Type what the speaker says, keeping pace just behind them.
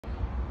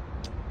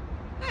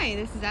Hi,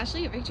 this is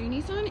Ashley at Victory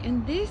Nissan,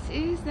 and this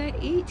is the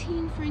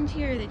 18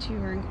 Frontier that you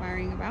were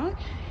inquiring about.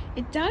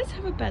 It does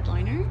have a bed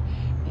liner.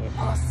 It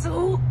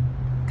also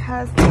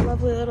has the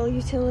lovely little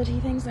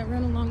utility things that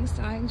run along the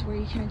sides where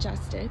you can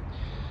adjust it.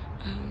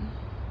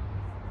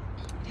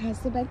 It has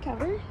the bed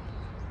cover.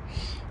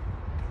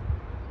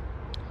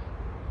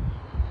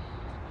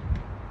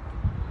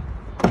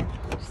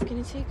 Just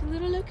gonna take a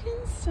little look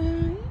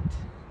inside.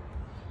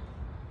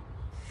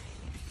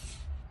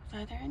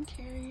 Leather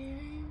interior.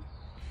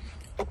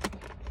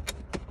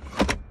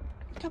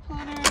 Cup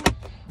holder.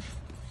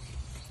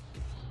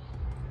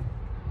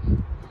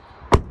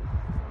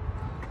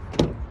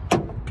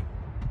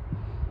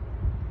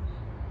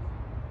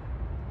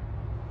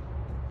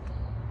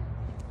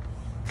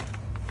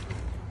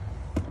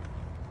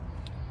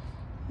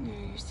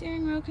 Your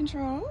steering wheel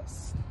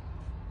controls,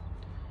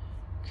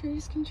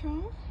 cruise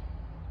control,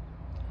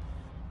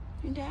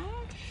 your dash,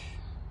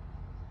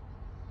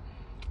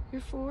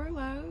 your 4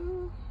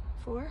 low,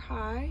 4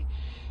 high,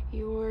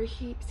 your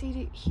heated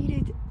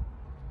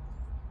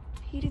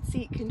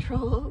seat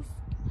controls,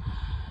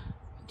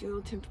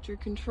 dual temperature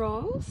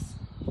controls,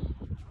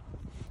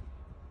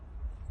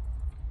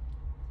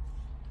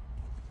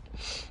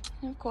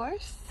 and of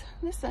course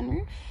the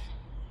sunroof.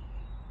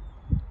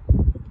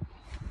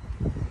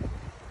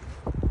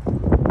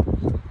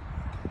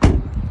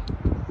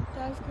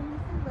 Does come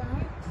with the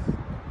racks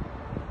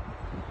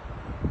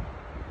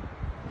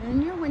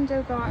and your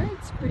window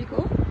guards. Pretty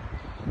cool.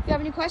 If you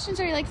have any questions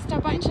or you'd like to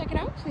stop by and check it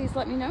out, please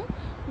let me know.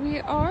 We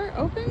are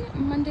open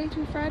Monday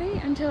through Friday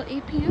until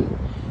 8 p.m.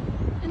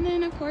 and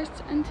then of course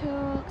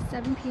until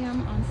 7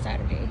 p.m. on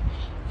Saturday.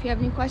 If you have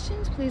any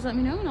questions, please let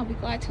me know and I'll be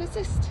glad to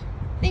assist.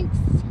 Thanks.